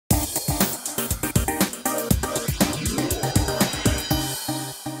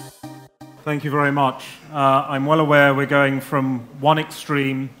Thank you very much. I'm well aware we're going from one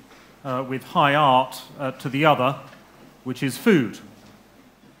extreme with high art to the other, which is food.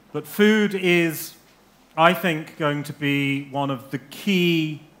 But food is, I think, going to be one of the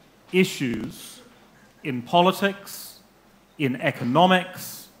key issues in politics, in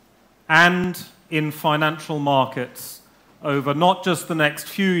economics, and in financial markets over not just the next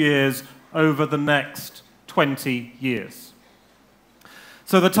few years, over the next 20 years.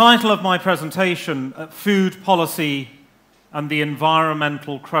 So the title of my presentation, Food Policy and the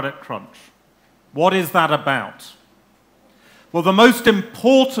Environmental Credit Crunch. What is that about? Well, the most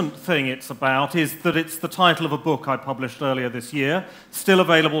important thing it's about is that it's the title of a book I published earlier this year, still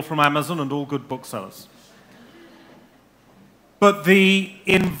available from Amazon and all good booksellers. But the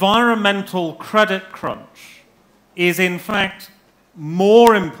environmental credit crunch is in fact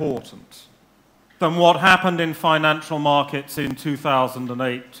more important than what happened in financial markets in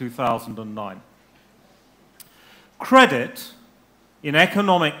 2008, 2009. Credit, in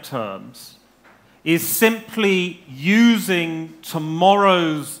economic terms, is simply using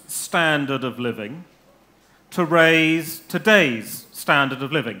tomorrow's standard of living to raise today's standard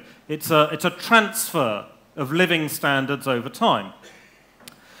of living. It's a transfer of living standards over time.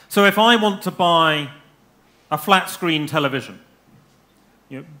 So if I want to buy a flat-screen television,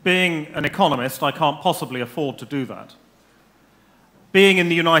 being an economist, I can't possibly afford to do that. Being in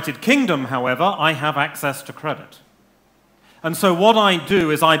the United Kingdom, however, I have access to credit. And so what I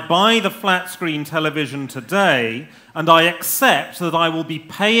do is I buy the flat-screen television today, and I accept that I will be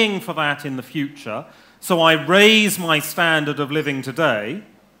paying for that in the future, so I raise my standard of living today,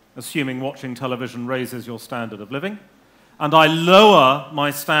 assuming watching television raises your standard of living, and I lower my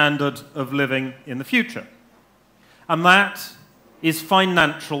standard of living in the future. And that is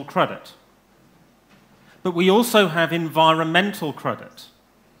financial credit. But we also have environmental credit,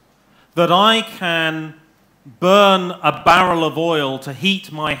 that I can burn a barrel of oil to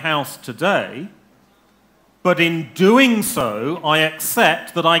heat my house today, but in doing so, I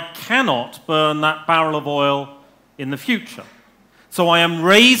accept that I cannot burn that barrel of oil in the future. So I am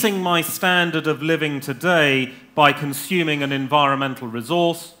raising my standard of living today by consuming an environmental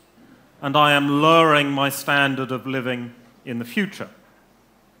resource, and I am lowering my standard of living in the future.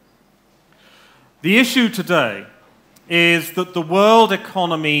 The issue today is that the world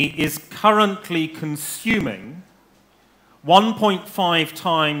economy is currently consuming 1.5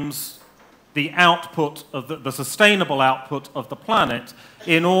 times the output of the sustainable output of the planet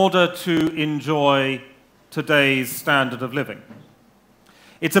in order to enjoy today's standard of living.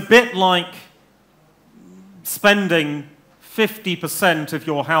 It's a bit like spending 50% of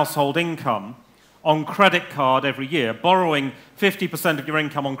your household income on credit card every year, borrowing 50% of your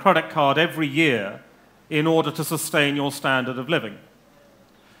income on credit card every year in order to sustain your standard of living.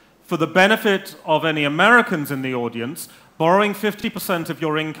 For the benefit of any Americans in the audience, borrowing 50% of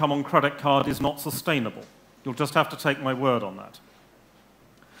your income on credit card is not sustainable. You'll just have to take my word on that.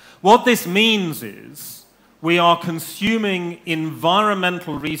 What this means is we are consuming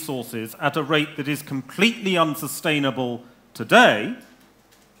environmental resources at a rate that is completely unsustainable today,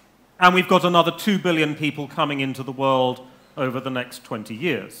 and we've got another 2 billion people coming into the world over the next 20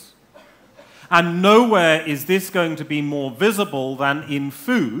 years. And nowhere is this going to be more visible than in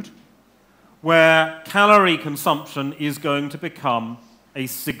food, where calorie consumption is going to become a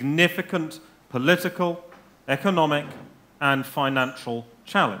significant political, economic, and financial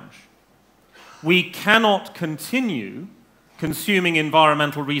challenge. We cannot continue consuming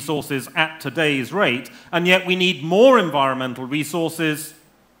environmental resources at today's rate, and yet we need more environmental resources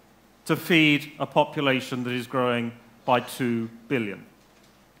to feed a population that is growing by 2 billion.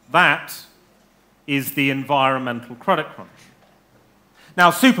 That is the environmental credit crunch. Now,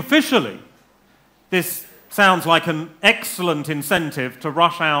 superficially, this sounds like an excellent incentive to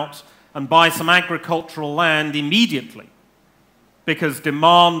rush out and buy some agricultural land immediately, because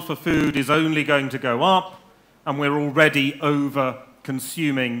demand for food is only going to go up, and we're already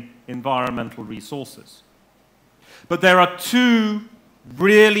over-consuming environmental resources. But there are two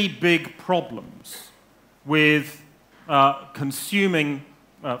really big problems with consuming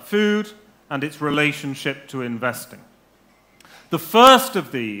food and its relationship to investing. The first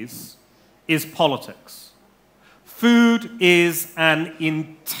of these is politics. Food is an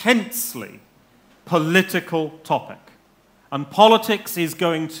intensely political topic, and politics is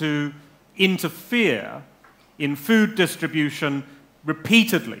going to interfere in food distribution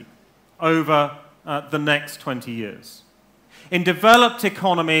repeatedly over the next 20 years. In developed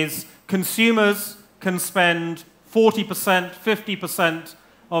economies, consumers can spend 40%, 50%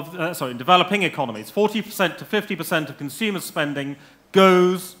 of, in developing economies, 40% to 50% of consumer spending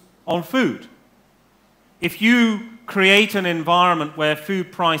goes on food. If you create an environment where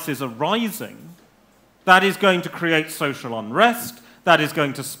food prices are rising, that is going to create social unrest, that is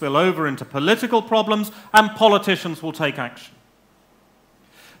going to spill over into political problems, and politicians will take action.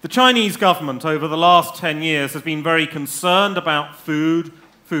 The Chinese government over the last 10 years has been very concerned about food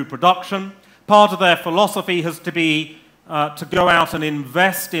production. Part of their philosophy has to be to go out and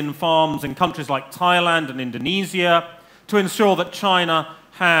invest in farms in countries like Thailand and Indonesia to ensure that China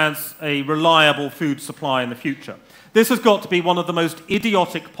has a reliable food supply in the future. This has got to be one of the most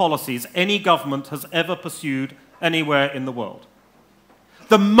idiotic policies any government has ever pursued anywhere in the world.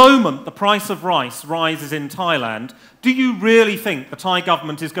 The moment the price of rice rises in Thailand, do you really think the Thai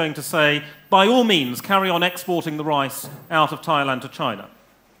government is going to say, by all means, carry on exporting the rice out of Thailand to China?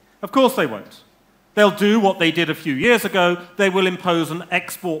 Of course they won't. They'll do what they did a few years ago. They will impose an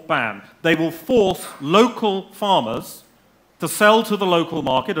export ban. They will force local farmers to sell to the local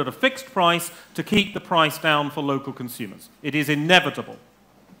market at a fixed price to keep the price down for local consumers. It is inevitable.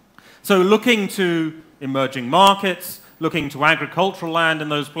 So looking to emerging markets, looking to agricultural land in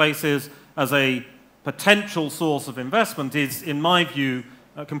those places as a potential source of investment is, in my view,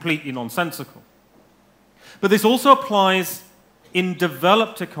 completely nonsensical. But this also applies in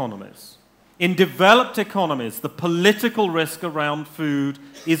developed economies. In developed economies, the political risk around food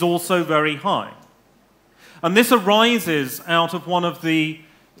is also very high. And this arises out of one of the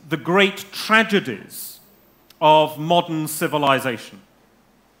great tragedies of modern civilization.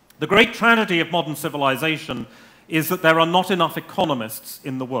 The great tragedy of modern civilization is that there are not enough economists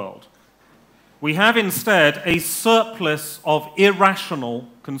in the world. We have instead a surplus of irrational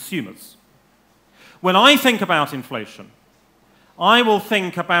consumers. When I think about inflation, I will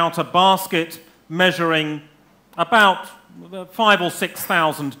think about a basket measuring about 5,000 or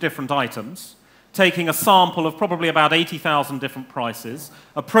 6,000 different items, taking a sample of probably about 80,000 different prices,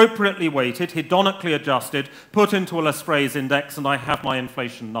 appropriately weighted, hedonically adjusted, put into a Lestrade index, and I have my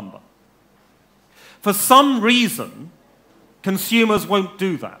inflation number. For some reason, consumers won't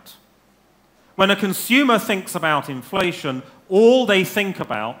do that. When a consumer thinks about inflation, all they think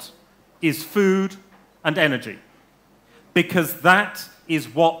about is food and energy, because that is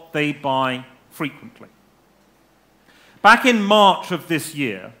what they buy frequently. Back in March of this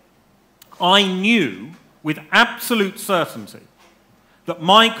year, I knew with absolute certainty that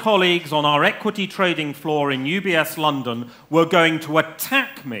my colleagues on our equity trading floor in UBS London were going to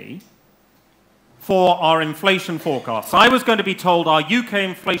attack me for our inflation forecast. I was going to be told our UK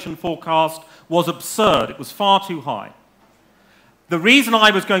inflation forecast was absurd. It was far too high. The reason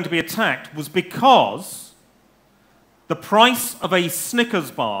I was going to be attacked was because the price of a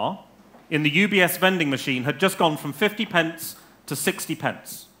Snickers bar in the UBS vending machine had just gone from 50 pence to 60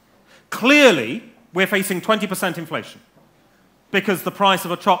 pence. Clearly, we're facing 20% inflation because the price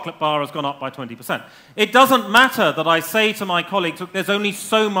of a chocolate bar has gone up by 20%. It doesn't matter that I say to my colleagues, look, there's only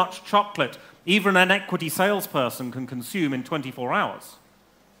so much chocolate even an equity salesperson can consume in 24 hours.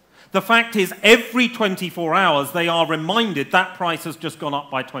 The fact is, every 24 hours, they are reminded that price has just gone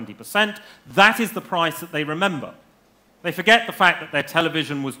up by 20%. That is the price that they remember. They forget the fact that their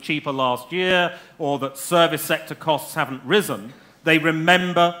television was cheaper last year or that service sector costs haven't risen. They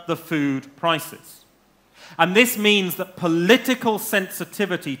remember the food prices. And this means that political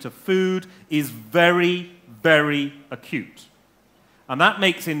sensitivity to food is very, very acute. And that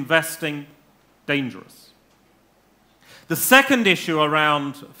makes investing dangerous. The second issue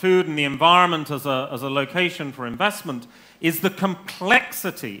around food and the environment as a location for investment is the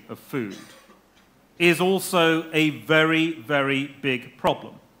complexity of food is also a very, very big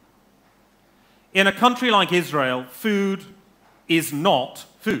problem. In a country like Israel, food is not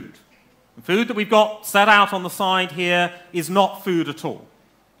food. The food that we've got set out on the side here is not food at all.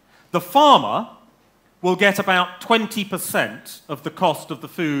 The farmer will get about 20% of the cost of the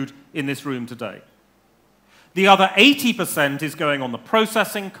food in this room today. The other 80% is going on the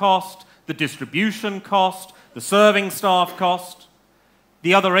processing cost, the distribution cost, the serving staff cost.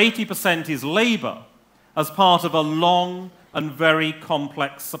 The other 80% is labor as part of a long and very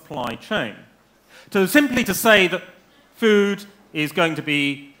complex supply chain. So simply to say that food is going to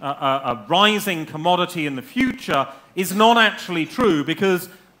be a rising commodity in the future is not actually true, because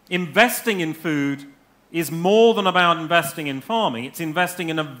investing in food is more than about investing in farming. It's investing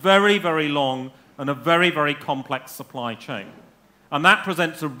in a very, very long and a very, very complex supply chain. And that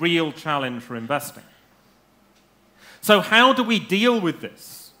presents a real challenge for investing. So how do we deal with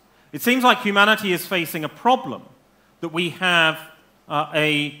this? It seems like humanity is facing a problem, that we have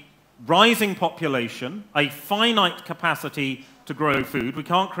a rising population, a finite capacity to grow food. We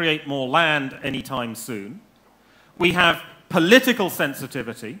can't create more land anytime soon. We have political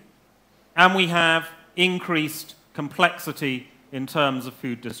sensitivity. and we have increased complexity in terms of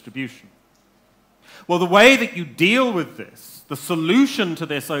food distribution. Well, the way that you deal with this, the solution to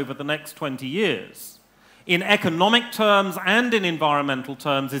this over the next 20 years, in economic terms and in environmental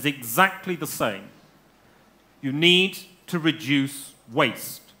terms, is exactly the same. You need to reduce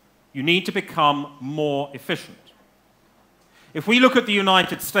waste. You need to become more efficient. If we look at the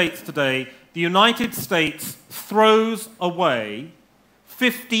United States today, the United States throws away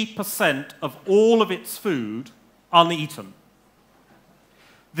 50% of all of its food uneaten.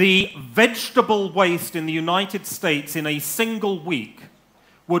 The vegetable waste in the United States in a single week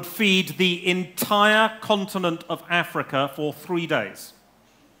would feed the entire continent of Africa for 3 days.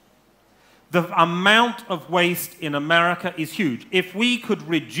 The amount of waste in America is huge. If we could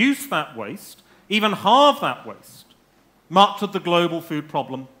reduce that waste, even halve that waste, much of the global food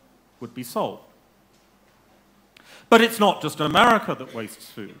problem would be solved. But it's not just America that wastes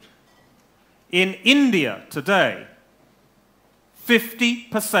food. In India today,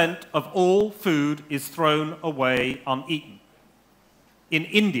 50% of all food is thrown away uneaten. In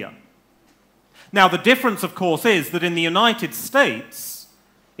India. Now, the difference, of course, is that in the United States,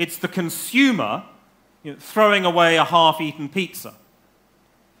 it's the consumer throwing away a half-eaten pizza.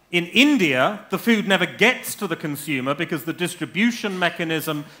 In India, the food never gets to the consumer because the distribution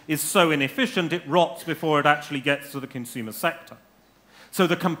mechanism is so inefficient, it rots before it actually gets to the consumer sector. So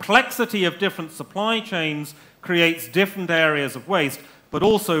the complexity of different supply chains creates different areas of waste, but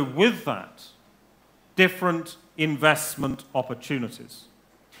also with that, different investment opportunities.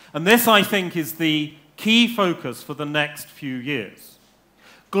 And this, I think, is the key focus for the next few years.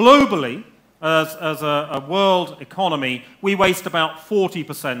 Globally, as a world economy, we waste about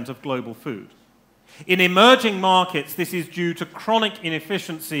 40% of global food. In emerging markets, this is due to chronic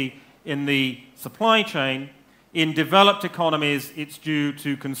inefficiency in the supply chain. In developed economies, it's due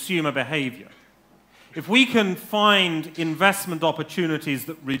to consumer behavior. If we can find investment opportunities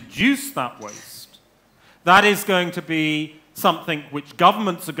that reduce that waste, that is going to be something which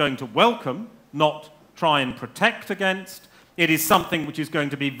governments are going to welcome, not try and protect against. It is something which is going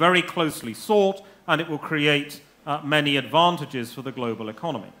to be very closely sought, and it will create many advantages for the global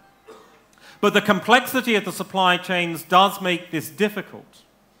economy. But the complexity of the supply chains does make this difficult.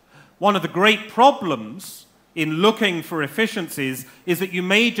 One of the great problems in looking for efficiencies is that you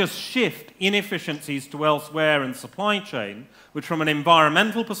may just shift inefficiencies to elsewhere in supply chain, which from an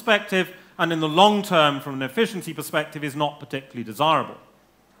environmental perspective and in the long term from an efficiency perspective is not particularly desirable.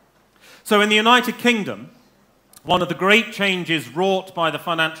 So in the United Kingdom, one of the great changes wrought by the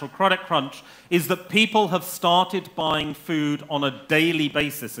financial credit crunch is that people have started buying food on a daily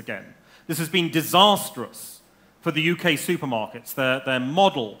basis again. This has been disastrous for the UK supermarkets. Their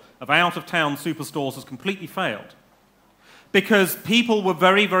model of out-of-town superstores has completely failed because people were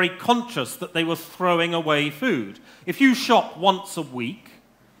very, very conscious that they were throwing away food. If you shop once a week,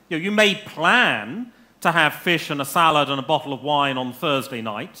 you may plan to have fish and a salad and a bottle of wine on Thursday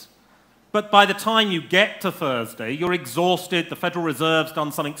night, but by the time you get to Thursday, you're exhausted, the Federal Reserve's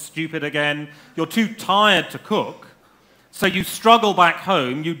done something stupid again, you're too tired to cook, so you struggle back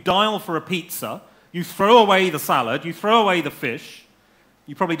home, you dial for a pizza, you throw away the salad, you throw away the fish,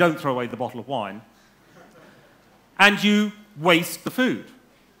 you probably don't throw away the bottle of wine, and you waste the food.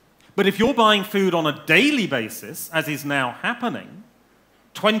 But if you're buying food on a daily basis, as is now happening,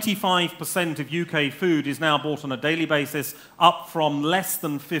 25% of UK food is now bought on a daily basis, up from less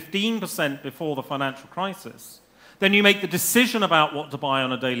than 15% before the financial crisis. Then you make the decision about what to buy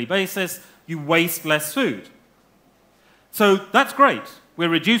on a daily basis, you waste less food. So that's great. We're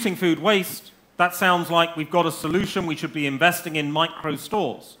reducing food waste. That sounds like we've got a solution. We should be investing in micro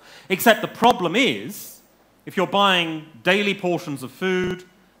stores. Except the problem is, if you're buying daily portions of food,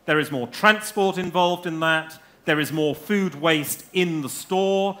 there is more transport involved in that. There is more food waste in the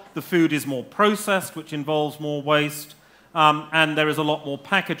store. The food is more processed, which involves more waste. And there is a lot more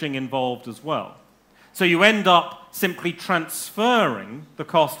packaging involved as well. So you end up simply transferring the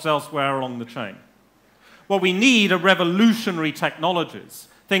costs elsewhere along the chain. What we need are revolutionary technologies,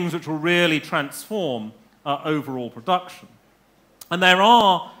 things which will really transform overall production. And there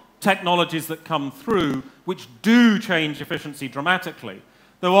are technologies that come through which do change efficiency dramatically,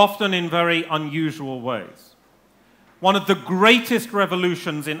 though often in very unusual ways. One of the greatest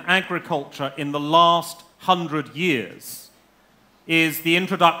revolutions in agriculture in the last 100 years is the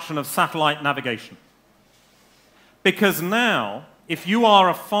introduction of satellite navigation. Because now, if you are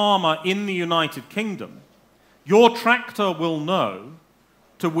a farmer in the United Kingdom, your tractor will know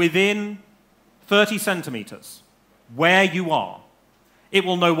to within 30 centimeters where you are. It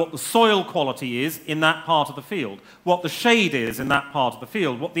will know what the soil quality is in that part of the field, what the shade is in that part of the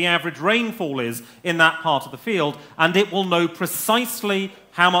field, what the average rainfall is in that part of the field, and it will know precisely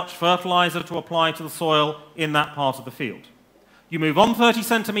how much fertilizer to apply to the soil in that part of the field. You move on 30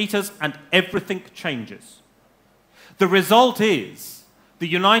 centimeters and everything changes. The result is the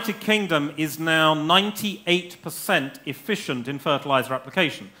United Kingdom is now 98% efficient in fertilizer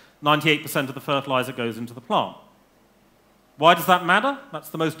application. 98% of the fertilizer goes into the plant. Why does that matter? That's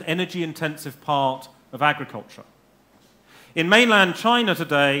the most energy-intensive part of agriculture. In mainland China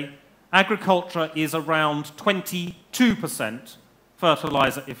today, agriculture is around 22%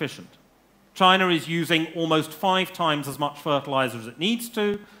 fertilizer efficient. China is using almost 5 times as much fertilizer as it needs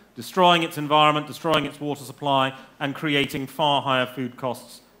to, destroying its environment, destroying its water supply, and creating far higher food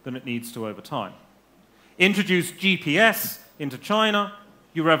costs than it needs to over time. Introduce GPS into China,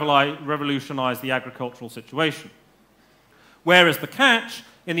 you revolutionize the agricultural situation. Where is the catch?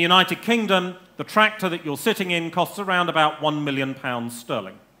 In the United Kingdom, the tractor that you're sitting in costs around about £1 million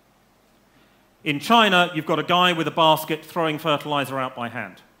sterling. In China, you've got a guy with a basket throwing fertilizer out by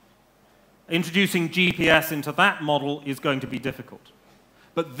hand. Introducing GPS into that model is going to be difficult.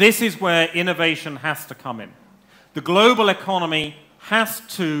 But this is where innovation has to come in. The global economy has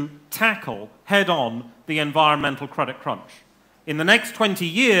to tackle head-on the environmental credit crunch. In the next 20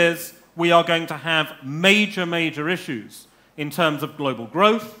 years, we are going to have major issues in terms of global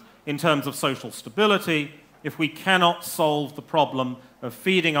growth, in terms of social stability, if we cannot solve the problem of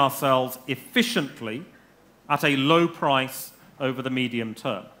feeding ourselves efficiently at a low price over the medium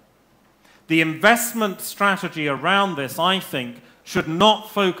term. The investment strategy around this, I think, should not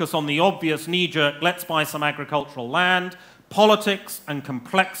focus on the obvious knee-jerk, let's buy some agricultural land. Politics and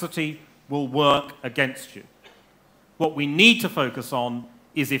complexity will work against you. What we need to focus on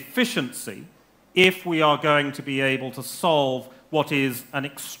is efficiency if we are going to be able to solve what is an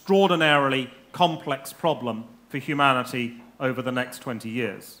extraordinarily complex problem for humanity over the next 20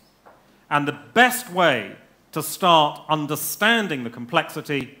 years. And the best way to start understanding the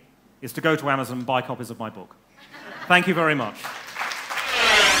complexity is to go to Amazon and buy copies of my book. Thank you very much.